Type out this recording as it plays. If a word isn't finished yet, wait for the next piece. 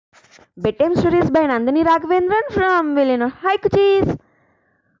Bedtime stories by Nandini Raghavendran from Villanor. Hi kuchis.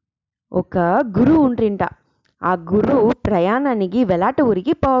 ఒక గురువు ఉంట్రింట. ఆ గురువు ప్రయాణానికి వెలాట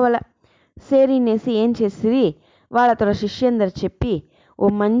ఊరికి పోవాల. సేరినేసి ఏం చేసిరి వాళ్ళతో శిష్యందరు చెప్పి ఓ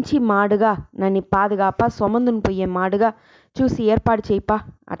మంచి మాడుగా నన్ను పాదుగాప సొమందుని పోయే మాడుగా చూసి ఏర్పాటు చేయిపా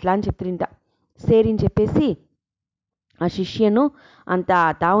అట్లా అని చెప్తిరింట. సేరిని చెప్పేసి ఆ శిష్యను అంత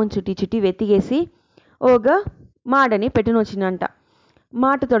తావును చుట్టి వెతికేసి ఓగ మాడని పెట్టినొచ్చినంట.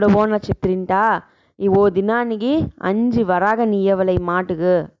 மாட்டுத்தோட ஓனர் చెప్తిరింట ఈ ఓ దినానికి 5 వరాగ నీయవల ఈ మాటుకు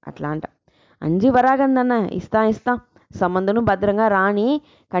అట్లా అంట. 5 వరాగందన్న ఇస్తా సంబంధను భద్రంగా రాణి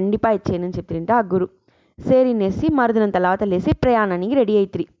కండిపా ఇచ్చేయనని చెప్తిరింట ఆ గురు. సేరినేసి మరుదినంత లావత లేసి ప్రయాణానికి రెడీ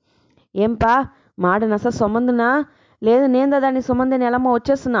అయిత్రి. ఏంపా మాడనస సొమ్మందునా? లేదు నేను దాన్ని సొమ్మందని ఎలామో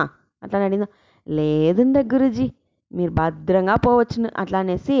వచ్చేస్తున్నా అట్లా అడిగిందా. లేదుండ గురుజీ మీరు భద్రంగా పోవచ్చును అట్లా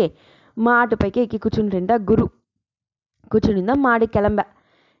అనేసి మాటుపైకి ఎక్కి కూర్చుంటుంట గురు. కూర్చునిందా మాడి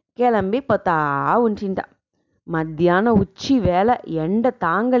కిளம்பి పోతా ఉంచింట. మధ్యాహ్నం ఉచ్చి వేళ ఎండ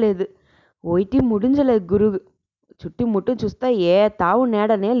తాంగలేదు. ఒయిటి ముడించలేదు గురువు. చుట్టుముట్టు చూస్తే ఏ తావు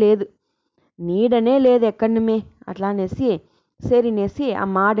నీడనే లేదు ఎక్కడమే అట్లా అనేసి సేరినేసి ఆ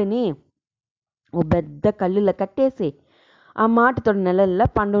మాడిని ఓ పెద్ద కల్లులో కట్టేసి ఆ మాటతో నెలల్లో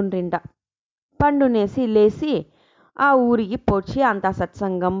పండునేసి లేచి ఆ ఊరికి పోచి అంత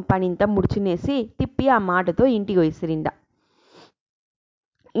సత్సంగం పనింతా ముడిచినేసి తిప్పి ఆ మాటతో ఇంటికి వేసిరిండ.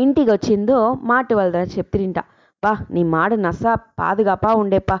 ఇంటికి వచ్చిందో మాటు వాళ్ళ చెప్తిరింట. పా నీ మాడు నస పాదుగాపా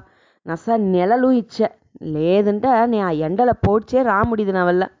ఉండేపా నస నెలలు ఇచ్చే లేదంటే నీ ఆ ఎండల పోడ్చే రాముడిది నా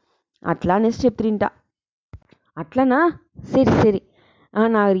వల్ల అట్లా అనేసి చెప్తిరింట. అట్లనా సరి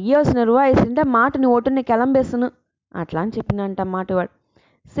నాకు ఇవ్వాల్సిన రూపాయి వేసింటే మాటని ఓటుని కిளம்பేసును అట్లా అని చెప్పినంట మాటవాడు.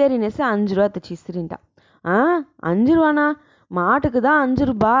 సరినేసి 5 రూపా తెచ్చిసిరింట. 5 రూపానా మాటుకుదా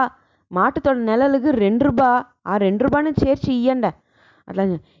 5 రూపా మాటతో నెలలకు 2 రూపా ఆ 2 రూపాని చేర్చి ఇయ్యండ అట్లా.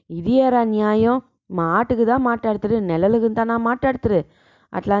 ఇది ఏరా న్యాయం మాటుకుదా మాట్లాడుతురు నెలలుగుంతానా మాట్లాడుతురు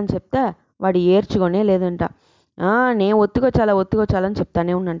అట్లా అని చెప్తే వాడు ఏర్చుకొనే లేదంట. నేను ఒత్తుకొచ్చాలని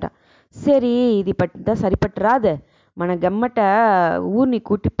చెప్తానే ఉన్నంట. సరి ఇది పట్టిందా సరిపట్టు రాదు మన గమ్మట ఊరిని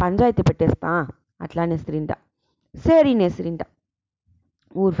కూట్టి పంచాయతీ పెట్టేస్తా అట్లా అనేసిరింట. సరినేసిరింట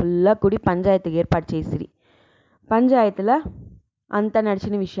ఊరు ఫుల్లా కూడి పంచాయతీకి ఏర్పాటు చేసిరి. పంచాయతీలో అంతా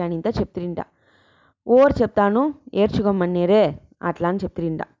నడిచిన విషయాన్ని ఇంత చెప్తిరింట. ఓరు చెప్తాను ఏర్చుకోమన్నీరే అట్లా అని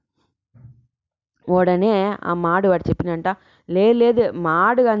చెప్తిరింట. ఓడనే ఆ మాడు వాడు చెప్పినంట. లేదు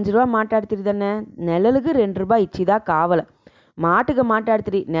మాడుగా 5 రూపా మాట్లాడుతిరిదన్నే నెలలకు 2 రూపా ఇచ్చిదా కావాల మాటుగా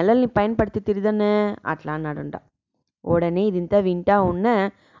మాట్లాడుతిరి నెలల్ని పైన పడితే తిరిదన్నే అట్లా అన్నాడంట. ఓడనే ఇదింతా వింటా ఉన్న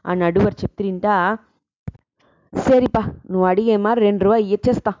ఆ నడువరు చెప్తిరింట. సరిపా నువ్వు అడిగేమా 2 రూపా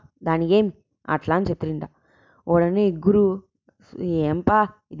ఇచ్చేస్తా దానికేమి అట్లా అని చెప్తిరింట. ఓడనే గురు ఏంపా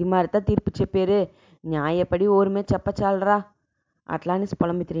ఇది మరితా తీర్పు చెప్పారు న్యాయపడి ఓరిమే చెప్పచాలరా అట్లా అనేసి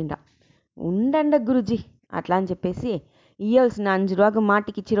పొలంబితిరింట. ఉండండ గురుజీ అట్లా అని చెప్పేసి ఇవ్వాల్సిన 5 రూపాకు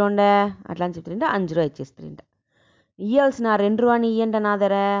మాటికి ఇచ్చిరోండే అట్లా అని చెప్తిరింట. 5 రూపా ఇచ్చేస్తిరింట. ఇవ్వాల్సిన 2 రూపాని ఇయ్యంట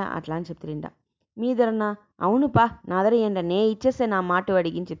నాదరా అట్లా అని చెప్తిరింట. మీదరన్నా అవునుపా నాదర ఇయ్యంట నే ఇచ్చేస్తే నా మాట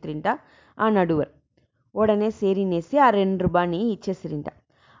అడిగిని చెప్తిరింట ఆ నడువర్. ఓడనే సేరినేసి ఆ 2 రూపాని ఇచ్చేసిరింట.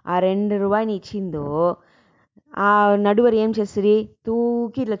 ఆ 2 రూపాయిని ఇచ్చిందో ఆ నడువరు ఏం చేసిరి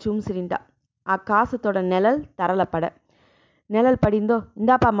తూకి ఇట్లా చూసిరింట. ఆ కాసుతోడ నెలలు పడిందో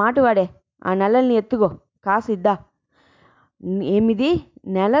ఇందాపా మాటవాడే ఆ నెలల్ని ఎత్తుగో కాసు ఇద్దా. ఏమిది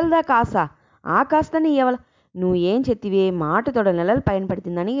నెలలదా కాసా ఆ కాస్తని ఇవ్వాల నువ్వు ఏం చెత్తివి మాటతోడ నెలలు పైన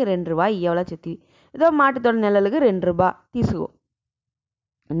పడుతుందని 2 రూపా ఇవ్వాలా చెత్తివి ఏదో మాటతోడ నెలలకు 2 రూపా తీసుకో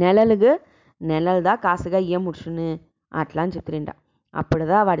నెలలదా కాసుగా ముడుచును అట్లా అని చెప్తిరింట.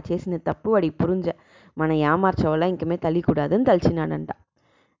 అప్పుడుదా వాడు చేసిన తప్పు వాడికి పురుంజ మన ఏమార్చవల్ల ఇంకమే తలికూడదని తలిచినాడంట.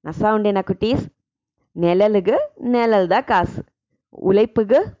 నసా ఉండే నాకు టీస్ నెలలదా కాసు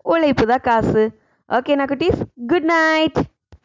ఉழைப்புదా కాసు. ఓకే నాకు టీస్ గుడ్ నైట్.